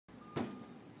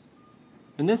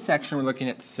In this section, we're looking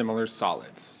at similar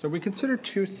solids. So we consider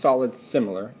two solids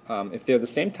similar if they're the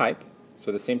same type,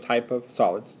 so the same type of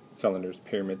solids, cylinders,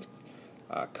 pyramids,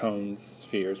 cones,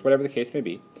 spheres, whatever the case may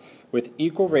be, with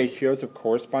equal ratios of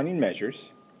corresponding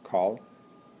measures called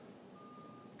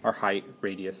our height,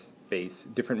 radius, base,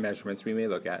 different measurements we may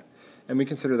look at, and we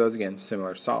consider those, again,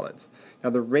 similar solids.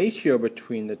 Now the ratio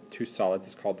between the two solids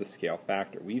is called the scale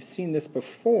factor. We've seen this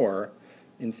before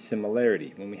in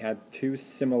similarity. When we had two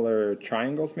similar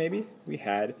triangles, maybe, we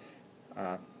had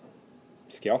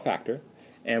scale factor,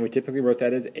 and we typically wrote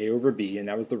that as A over B, and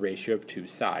that was the ratio of two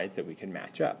sides that we can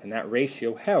match up. And that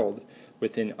ratio held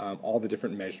within all the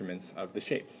different measurements of the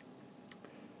shapes.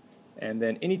 And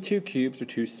then any two cubes or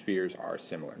two spheres are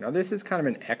similar. Now this is kind of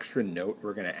an extra note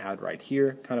we're going to add right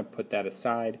here, kind of put that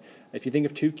aside. If you think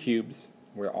of two cubes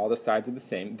where all the sides are the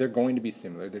same, they're going to be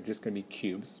similar. They're just going to be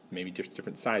cubes, maybe just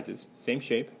different sizes, same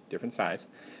shape, different size.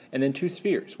 And then two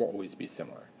spheres will always be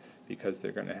similar because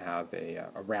they're going to have a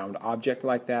round object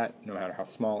like that, no matter how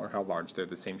small or how large. They're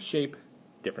the same shape,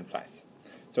 different size.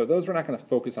 So those we're not going to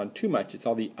focus on too much. It's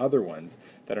all the other ones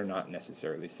that are not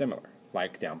necessarily similar.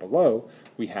 Like down below,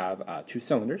 we have two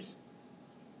cylinders.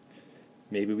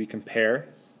 Maybe we compare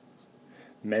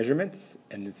measurements,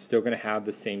 and it's still going to have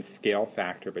the same scale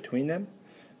factor between them.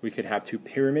 We could have two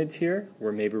pyramids here,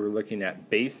 where maybe we're looking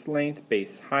at base length,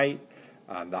 base height,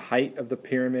 the height of the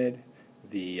pyramid,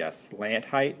 the slant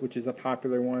height, which is a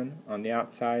popular one on the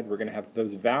outside. We're going to have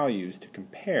those values to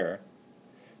compare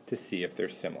to see if they're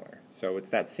similar. So it's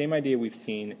that same idea we've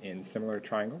seen in similar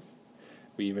triangles.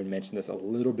 We even mentioned this a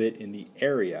little bit in the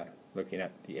area, looking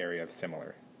at the area of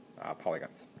similar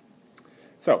polygons.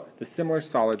 So, the Similar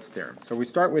Solids Theorem. So we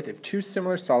start with if two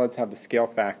similar solids have the scale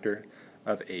factor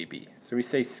of AB. So we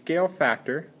say scale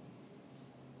factor,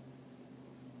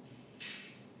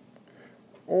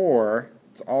 or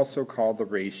it's also called the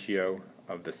ratio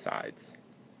of the sides.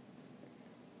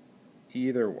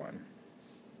 Either one.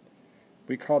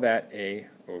 We call that A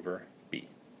over B.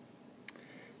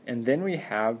 And then we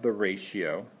have the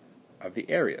ratio of the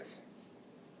areas.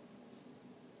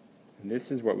 And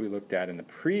this is what we looked at in the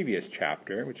previous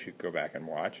chapter, which you go back and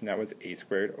watch, and that was A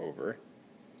squared over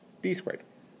B squared.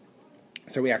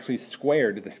 So we actually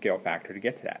squared the scale factor to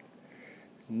get to that.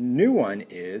 New one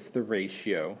is the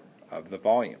ratio of the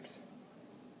volumes.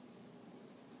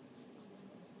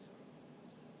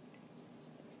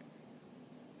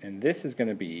 And this is going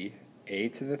to be A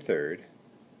to the third,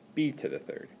 B to the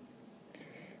third.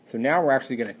 So now we're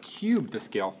actually going to cube the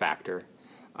scale factor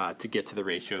to get to the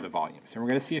ratio of the volumes. And we're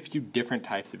going to see a few different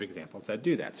types of examples that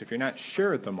do that. So if you're not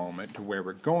sure at the moment to where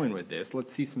we're going with this,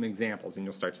 let's see some examples and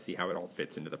you'll start to see how it all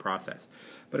fits into the process.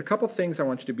 But a couple things I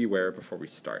want you to be aware of before we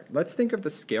start. Let's think of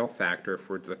the scale factor if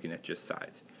we're looking at just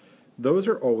sides. Those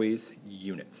are always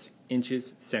units,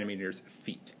 inches, centimeters,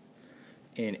 feet.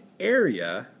 In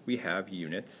area, we have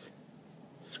units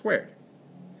squared.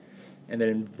 And then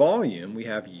in volume, we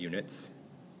have units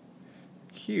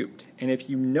cubed. And if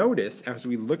you notice, as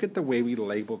we look at the way we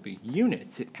label the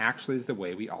units, it actually is the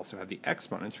way we also have the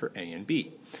exponents for A and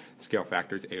B. Scale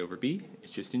factor is A over B.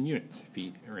 It's just in units,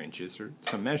 feet or inches or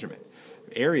some measurement.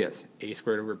 Areas, A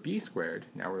squared over B squared.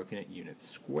 Now we're looking at units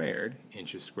squared,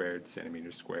 inches squared,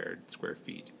 centimeters squared, square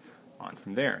feet, on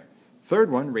from there.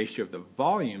 Third one, ratio of the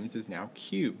volumes, is now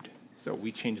cubed. So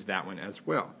we changed that one as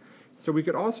well. So we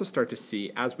could also start to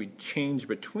see, as we change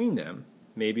between them,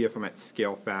 maybe if I'm at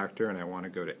scale factor and I want to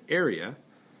go to area,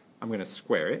 I'm going to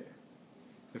square it.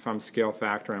 If I'm scale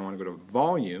factor and I want to go to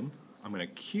volume, I'm going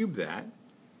to cube that.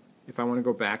 If I want to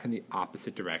go back in the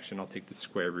opposite direction, I'll take the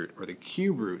square root or the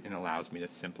cube root, and it allows me to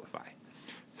simplify.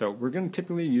 So we're going to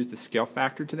typically use the scale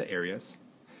factor to the areas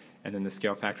and then the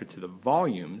scale factor to the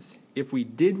volumes. If we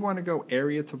did want to go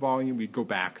area to volume, we'd go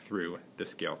back through the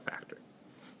scale factor.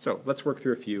 So let's work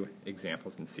through a few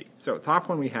examples and see. So top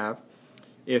one we have,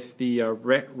 if the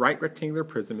right rectangular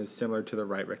prism is similar to the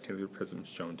right rectangular prism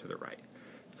shown to the right.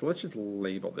 So let's just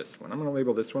label this one. I'm going to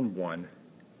label this one 1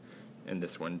 and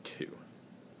this one 2.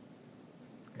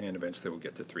 And eventually we'll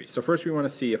get to 3. So first we want to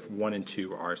see if 1 and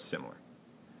 2 are similar.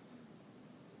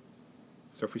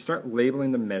 So if we start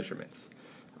labeling the measurements,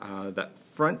 that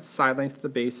front side length of the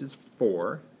base is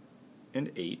 4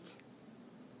 and 8.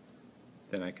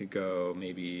 Then I could go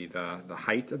maybe the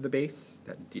height of the base,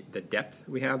 the depth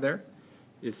we have there,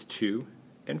 is 2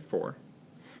 and 4.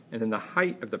 And then the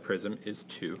height of the prism is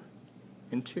 2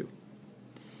 and 2.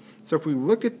 So if we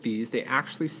look at these, they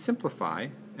actually simplify,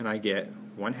 and I get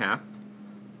 1/2,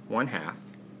 1/2,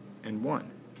 and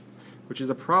 1, which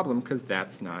is a problem because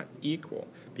that's not equal.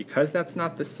 Because that's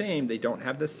not the same, they don't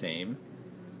have the same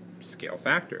scale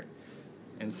factor.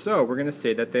 And so we're going to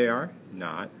say that they are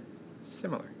not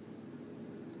similar.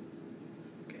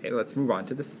 Okay, let's move on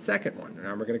to the second one.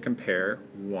 Now we're going to compare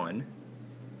 1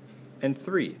 and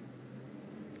 3.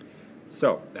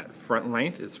 So that front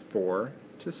length is 4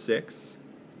 to 6,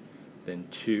 then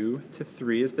 2 to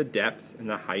 3 is the depth, and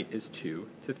the height is 2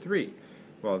 to 3.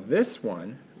 Well, this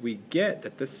one, we get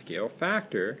that the scale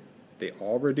factor, they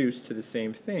all reduce to the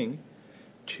same thing,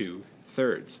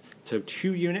 2/3. So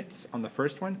 2 units on the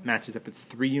first one matches up with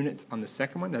 3 units on the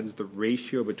second one. That is the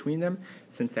ratio between them.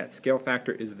 Since that scale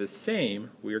factor is the same,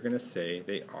 we are going to say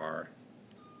they are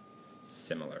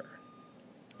similar.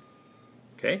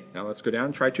 Okay, now let's go down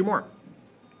and try 2 more.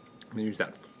 I'm going to use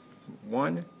that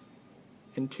 1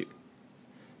 and 2.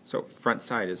 So front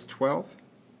side is 12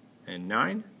 and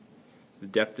 9. The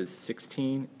depth is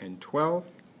 16 and 12.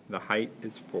 The height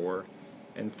is 4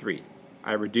 and 3.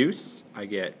 I reduce, I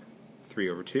get 3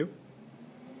 over 2.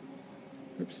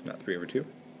 Oops, not 3 over 2.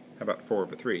 How about 4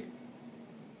 over 3?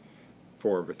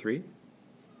 4 over 3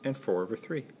 and 4 over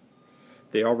 3.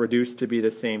 They all reduce to be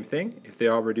the same thing. If they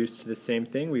all reduce to the same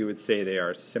thing, we would say they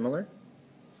are similar.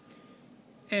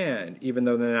 And even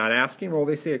though they're not asking, well,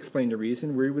 they say explain the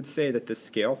reason, we would say that the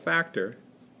scale factor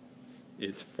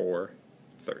is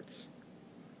 4/3.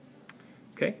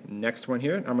 Okay, next one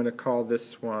here, I'm going to call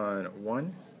this one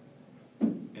 1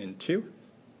 and 2.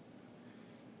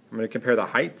 I'm going to compare the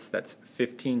heights, that's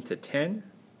 15 to 10,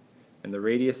 and the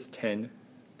radius 10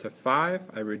 to 5.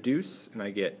 I reduce, and I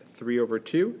get 3 over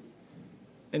 2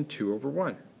 and 2 over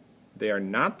 1. They are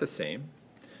not the same,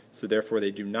 so therefore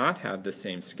they do not have the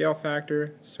same scale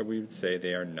factor, so we would say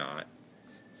they are not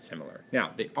similar.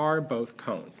 Now, they are both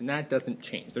cones, and that doesn't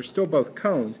change. They're still both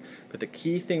cones, but the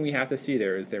key thing we have to see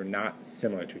there is they're not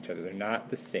similar to each other. They're not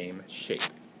the same shape.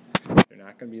 They're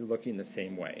not going to be looking the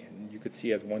same way. And you could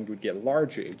see as one would get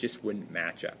larger, it just wouldn't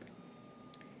match up.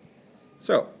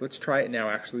 So let's try it now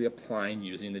actually applying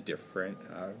using the different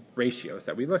ratios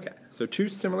that we look at. So 2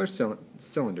 similar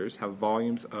cylinders have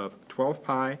volumes of 12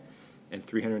 pi and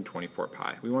 324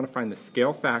 pi. We want to find the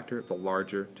scale factor of the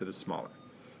larger to the smaller.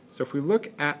 So if we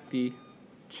look at the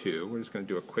 2, we're just going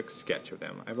to do a quick sketch of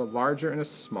them. I have a larger and a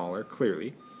smaller,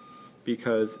 clearly,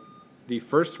 because the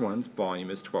first one's volume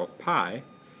is 12 pi.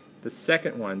 The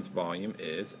second one's volume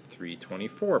is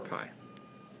 324 pi.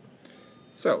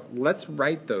 So let's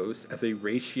write those as a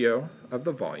ratio of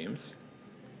the volumes.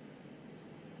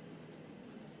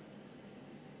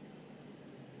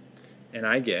 And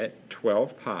I get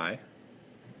 12 pi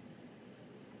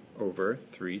over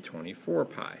 324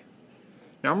 pi.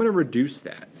 Now I'm going to reduce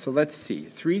that. So let's see.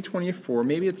 324,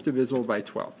 maybe it's divisible by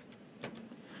 12.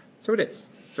 So it is.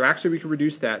 So actually we can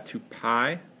reduce that to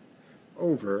pi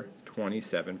over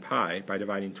 27 pi by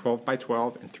dividing 12 by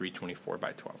 12 and 324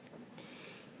 by 12.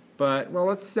 But, well,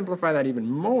 let's simplify that even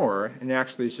more, and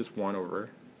actually it's just 1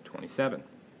 over 27.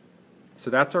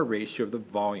 So that's our ratio of the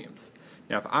volumes.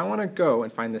 Now if I want to go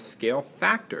and find the scale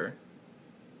factor,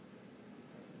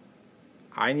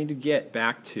 I need to get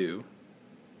back to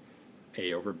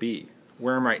a over b.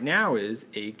 Where I'm right now is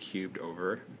a cubed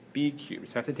over b cubed.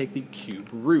 So I have to take the cube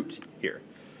root here.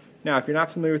 Now, if you're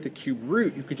not familiar with the cube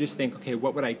root, you could just think, okay,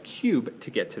 what would I cube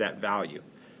to get to that value?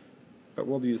 But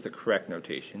we'll use the correct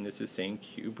notation. This is saying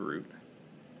cube root.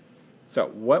 So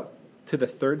what to the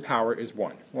third power is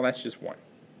 1? Well, that's just 1.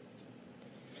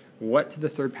 What to the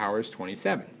third power is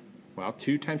 27? Well,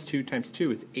 2 times 2 times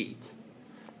 2 is 8.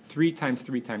 3 times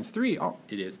 3 times 3, oh,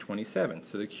 it is 27.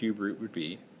 So the cube root would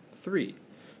be 3.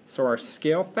 So our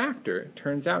scale factor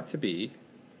turns out to be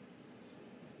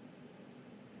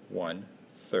 1/3.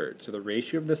 So the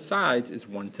ratio of the sides is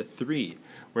 1 to 3,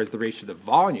 whereas the ratio of the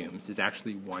volumes is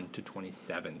actually 1 to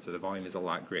 27. So the volume is a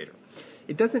lot greater.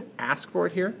 It doesn't ask for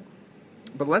it here,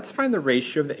 but let's find the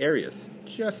ratio of the areas,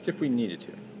 just if we needed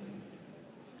to.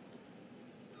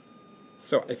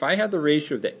 So if I had the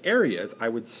ratio of the areas, I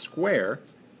would square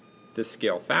the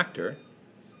scale factor,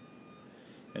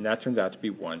 and that turns out to be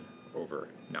 1 over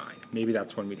 9. Maybe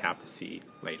that's one we'd have to see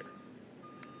later.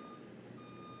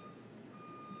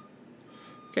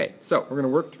 Okay, so we're going to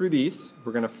work through these.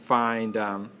 We're going to find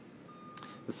the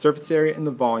surface area and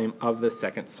the volume of the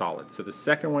second solid. So the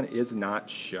second one is not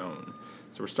shown.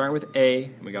 So we're starting with A,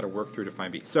 and we got to work through to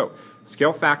find B. So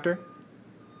scale factor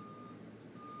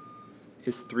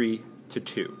is 3 to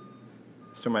 2.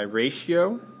 So my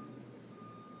ratio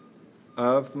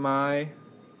of my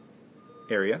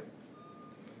area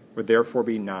would therefore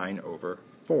be 9 over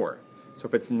 4. So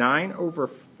if it's 9 over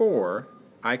 4,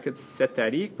 I could set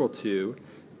that equal to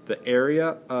the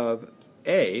area of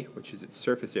A, which is its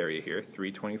surface area here,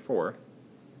 324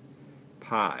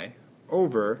 pi,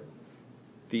 over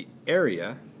the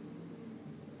area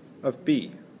of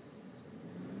B,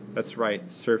 let's write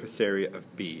surface area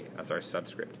of B as our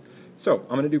subscript. So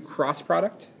I'm going to do cross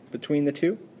product between the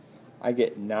two. I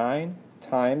get 9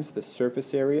 times the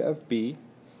surface area of B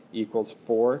equals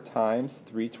 4 times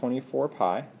 324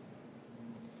 pi.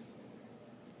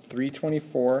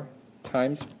 324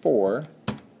 times 4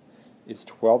 is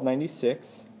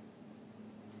 1296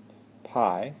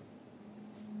 pi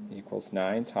equals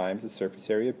 9 times the surface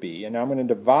area of B. And now I'm going to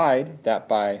divide that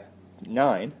by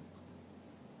 9.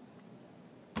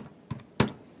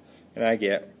 And I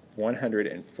get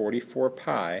 144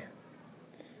 pi.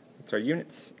 That's our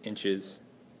units, inches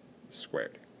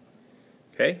squared.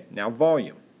 Okay, now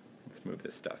volume. Let's move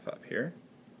this stuff up here.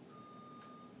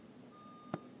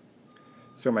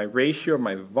 So my ratio of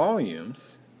my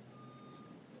volumes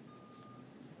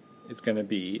is going to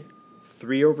be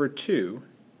 3 over 2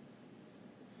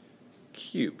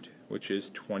 cubed, which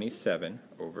is 27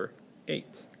 over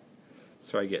 8.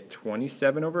 So I get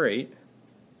 27 over 8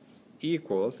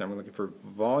 equals, and I'm looking for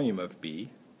volume of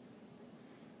B,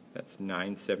 that's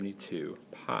 972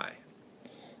 pi.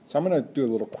 So I'm going to do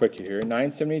a little quick here.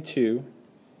 972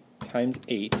 times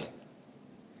 8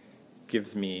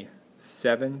 gives me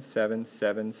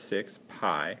 7776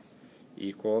 pi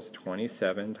equals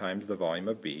 27 times the volume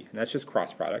of B. And that's just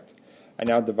cross product. I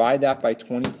now divide that by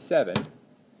 27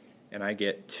 and I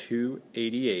get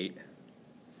 288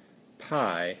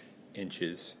 pi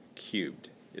inches cubed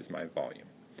is my volume.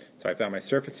 So I found my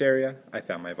surface area, I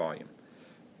found my volume.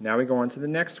 Now we go on to the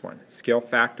next one. Scale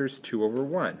factors 2 over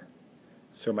 1.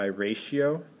 So my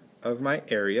ratio of my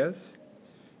areas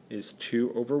is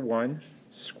 2 over 1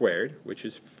 squared, which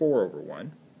is 4 over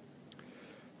 1.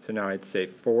 So now I'd say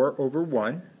 4 over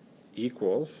 1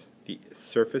 equals the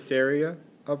surface area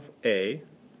of A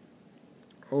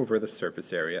over the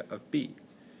surface area of B.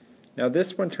 Now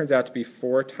this one turns out to be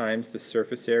 4 times the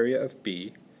surface area of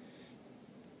B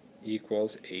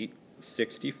equals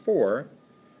 864,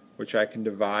 which I can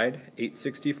divide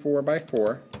 864 by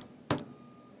 4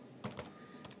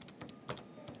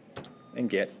 and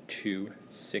get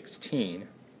 216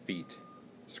 feet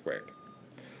squared.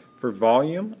 For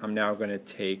volume, I'm now going to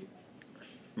take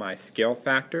my scale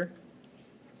factor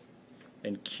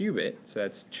and cube it, so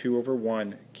that's 2 over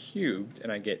 1 cubed,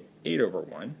 and I get 8 over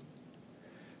 1.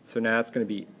 So now it's going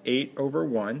to be 8 over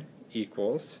 1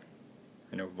 equals,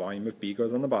 I know volume of B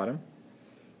goes on the bottom,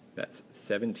 that's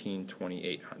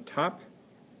 1728 on top.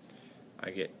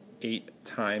 I get 8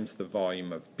 times the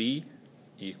volume of B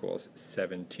equals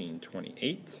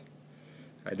 1728.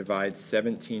 I divide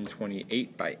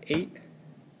 1728 by 8,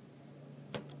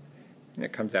 and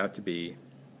it comes out to be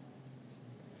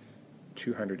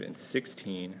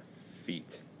 216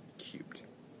 feet cubed.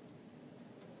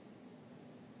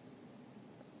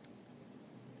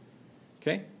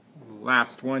 Okay,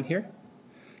 last one here.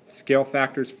 Scale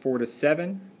factors 4 to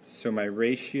 7. So my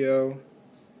ratio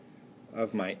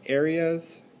of my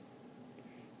areas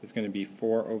is going to be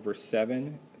 4 over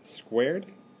 7 squared.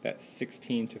 That's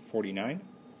 16 to 49.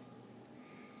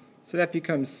 So that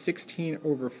becomes 16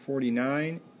 over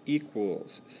 49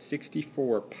 equals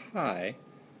 64 pi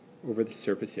over the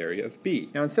surface area of B.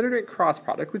 Now instead of doing cross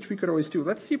product, which we could always do,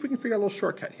 let's see if we can figure out a little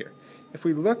shortcut here. If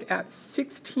we look at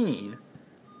 16,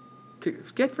 to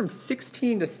get from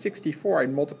 16 to 64,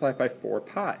 I'd multiply it by 4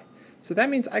 pi. So that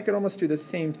means I could almost do the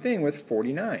same thing with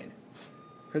 49,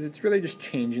 because it's really just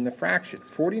changing the fraction.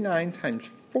 49 times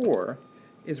 4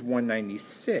 is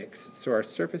 196, so our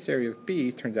surface area of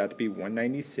B turns out to be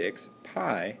 196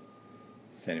 pi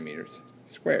centimeters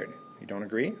squared. If you don't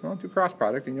agree, well, do cross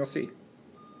product and you'll see.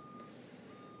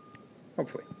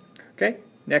 Hopefully. Okay,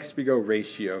 next we go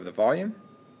ratio of the volume,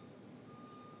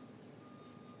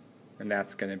 and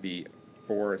that's going to be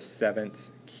 4/7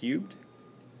 cubed.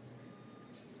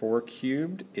 4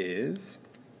 cubed is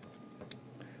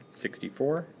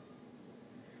 64.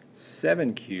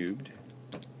 7 cubed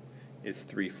is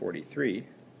 343.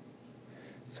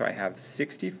 So I have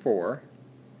 64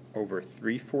 over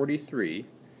 343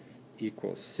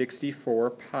 equals 64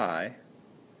 pi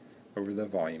over the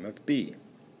volume of B.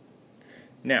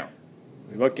 Now,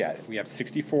 we look at it. We have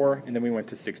 64, and then we went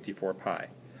to 64 pi.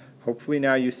 Hopefully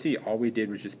now you see all we did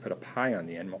was just put a pi on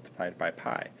the end, multiplied by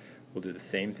pi. We'll do the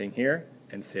same thing here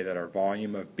and say that our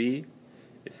volume of B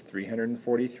is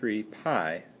 343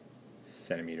 pi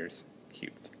centimeters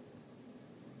cubed.